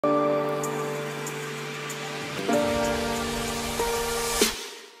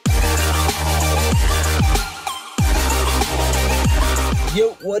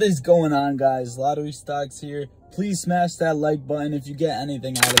Yo, what is going on, guys? Lottery Stocks here. Please smash that like button if you get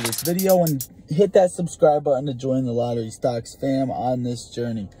anything out of this video, and hit that subscribe button to join the Lottery Stocks fam on this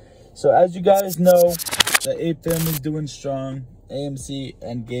journey. So as you guys know, the Ape family's doing strong. AMC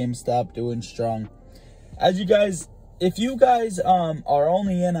and GameStop doing strong. As you guys, if you guys are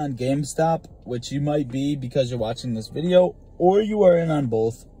only in on GameStop, which you might be because you're watching this video, or you are in on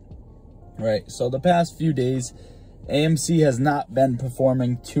both, right? So the past few days, AMC has not been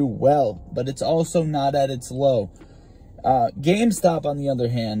performing too well, but it's also not at its low. GameStop, on the other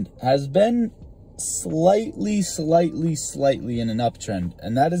hand, has been slightly in an uptrend,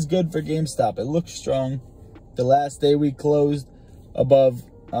 and that is good for GameStop. It looks strong. The last day we closed above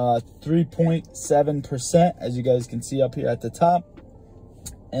 3.7%, as you guys can see up here at the top.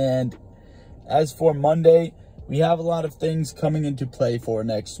 And as for Monday, we have a lot of things coming into play for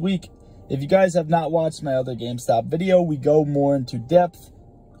next week. If you guys have not watched my other GameStop video, we go more into depth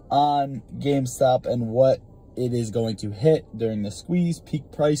on GameStop and what it is going to hit during the squeeze, peak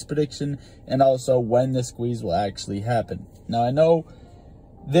price prediction, and also when the squeeze will actually happen. Now, I know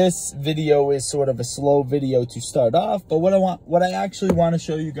this video is sort of a slow video to start off, but what I actually want to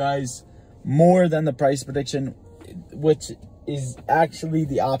show you guys more than the price prediction, which is actually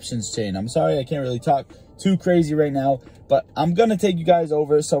the options chain. I'm sorry, I can't really talk too crazy right now, but I'm gonna take you guys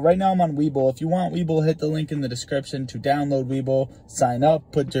over. So right now I'm on Webull. If you want Webull, hit the link in the description to download Webull, sign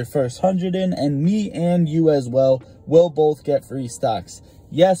up, put your first 100 in, and me and you as well will both get free stocks.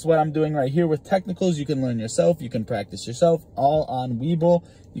 Yes, what I'm doing right here with technicals, you can learn yourself, you can practice yourself, all on Webull.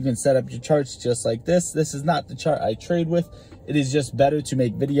 You can set up your charts just like this. This is not the chart I trade with. It is just better to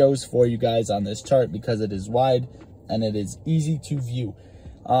make videos for you guys on this chart because it is wide and it is easy to view.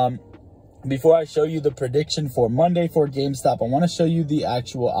 Before I show you the prediction for Monday for GameStop, I want to show you the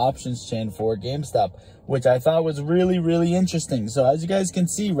actual options chain for GameStop, which I thought was really interesting. So as you guys can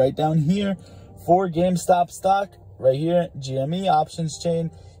see right down here for GameStop stock, right here, GME options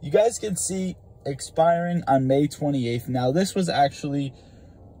chain, you guys can see expiring on May 28th. Now, this was actually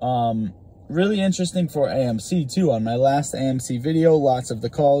really interesting for AMC too. On my last AMC video, lots of the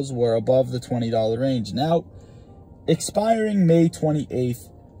calls were above the $20 range. Now, expiring May 28th,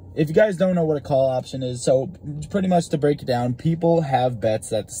 if you guys don't know what a call option is, so pretty much to break it down, people have bets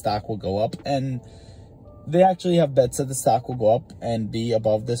that the stock will go up, and they actually have bets that the stock will go up and be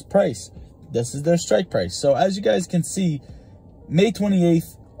above this price. This is their strike price. So as you guys can see, May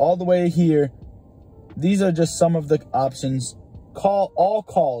 28th, all the way here, these are just some of the options. All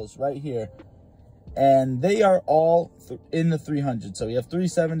calls right here, and they are all in the 300. So we have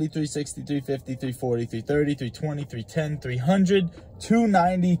 370, 360, 350, 340, 330, 320, 310, 300,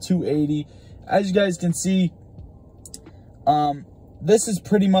 290, 280. As you guys can see, this is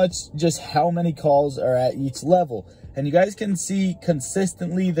pretty much just how many calls are at each level. And you guys can see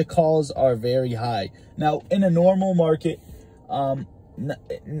consistently the calls are very high. Now, in a normal market,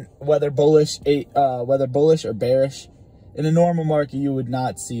 whether bullish or bearish, in a normal market, you would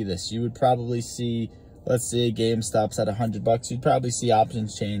not see this. You would probably see, let's say GameStop's at $100. You'd probably see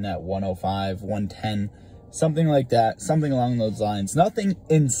options chain at 105, 110, something like that, something along those lines. Nothing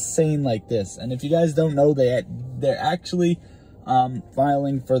insane like this. And if you guys don't know, they're actually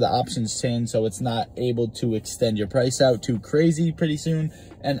filing for the options chain, so it's not able to extend your price out too crazy pretty soon,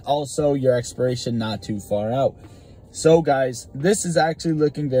 and also your expiration not too far out. So guys, this is actually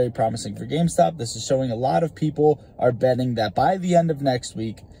looking very promising for GameStop. This is showing a lot of people are betting that by the end of next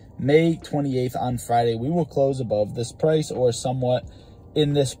week, May 28th on Friday, we will close above this price or somewhat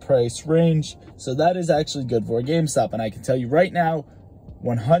in this price range. So that is actually good for GameStop. And I can tell you right now,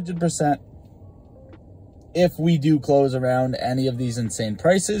 100%, if we do close around any of these insane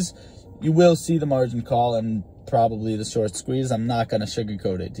prices, you will see the margin call and probably the short squeeze. I'm not going to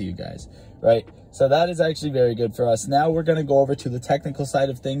sugarcoat it to you guys, right? So that is actually very good for us. Now we're going to go over to the technical side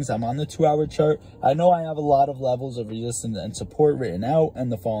of things. I'm on the 2-hour chart. I know I have a lot of levels of resistance and support written out,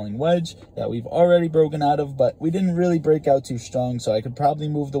 and the falling wedge that we've already broken out of, but we didn't really break out too strong, so I could probably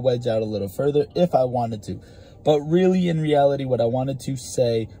move the wedge out a little further if I wanted to. But really, in reality, what I wanted to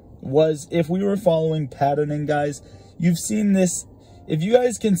say was, if we were following patterning, guys, you've seen this. If you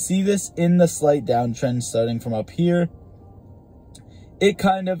guys can see this in the slight downtrend starting from up here, it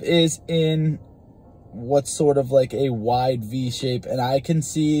kind of is in what's sort of like a wide V shape, and I can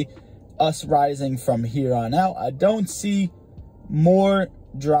see us rising from here on out. I don't see more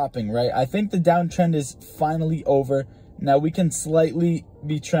dropping, right? I think the downtrend is finally over. Now we can slightly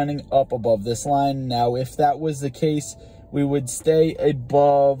be trending up above this line. Now, if that was the case, we would stay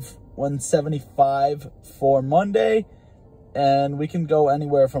above 175 for Monday, and we can go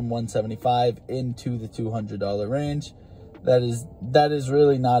anywhere from 175 into the $200 range. that is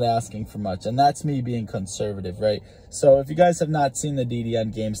really not asking for much, and that's me being conservative, right? So if you guys have not seen the DD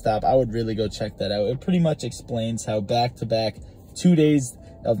on GameStop, I would really go check that out. It pretty much explains how back-to-back 2 days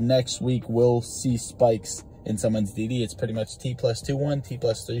of next week will see spikes in someone's DD. It's pretty much T plus 2-1, T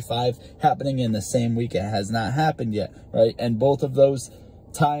plus 3-5 happening in the same week. It has not happened yet, right? And both of those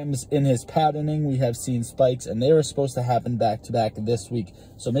times in his patterning, we have seen spikes, and they were supposed to happen back-to-back this week.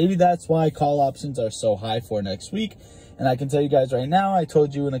 So maybe that's why call options are so high for next week. And I can tell you guys right now, I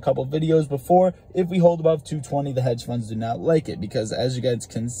told you in a couple videos before, if we hold above 220, the hedge funds do not like it, because as you guys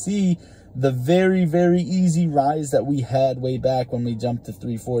can see, the very, very easy rise that we had way back when we jumped to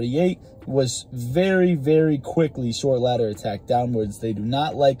 348 was very, very quickly short ladder attack downwards. They do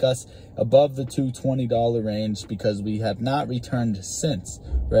not like us above the $220 range because we have not returned since,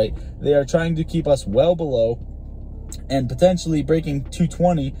 right? They are trying to keep us well below and potentially breaking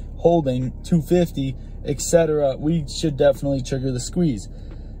 220, holding 250, etc. We should definitely trigger the squeeze.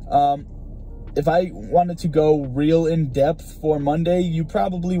 If I wanted to go real in depth for Monday, you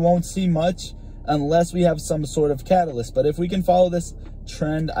probably won't see much unless we have some sort of catalyst. But if we can follow this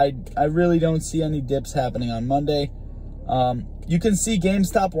trend, I really don't see any dips happening on Monday. You can see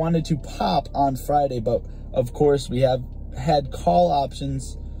GameStop wanted to pop on Friday, but of course we have had call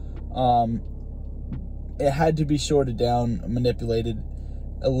options. It had to be shorted down, manipulated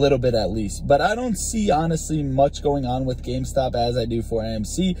a little bit at least. But I don't see honestly much going on with GameStop as I do for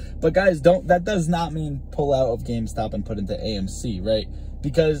AMC. But guys, that does not mean pull out of GameStop and put into AMC, right?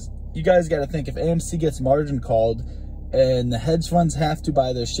 Because you guys got to think, if AMC gets margin called and the hedge funds have to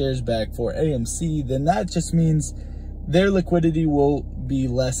buy their shares back for AMC, then that just means their liquidity will be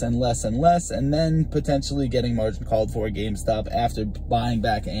less and less and less, and then potentially getting margin called for GameStop after buying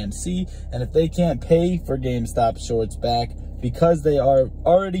back AMC. And if they can't pay for GameStop shorts back because they are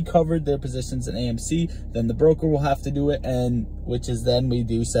already covered their positions in AMC, then the broker will have to do it, and which is then we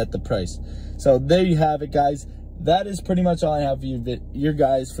do set the price. So there you have it, guys. That is pretty much all I have for you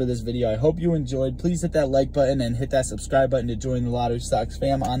guys for this video. I hope you enjoyed. Please hit that like button and hit that subscribe button to join the Lottery Stocks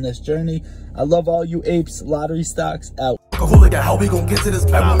fam on this journey. I love all you apes. Lottery Stocks out. How we gon' get to this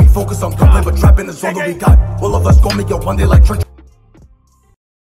bag when we focus on gunplay, but trapping is all that we got. All of us gon' make it one day like church.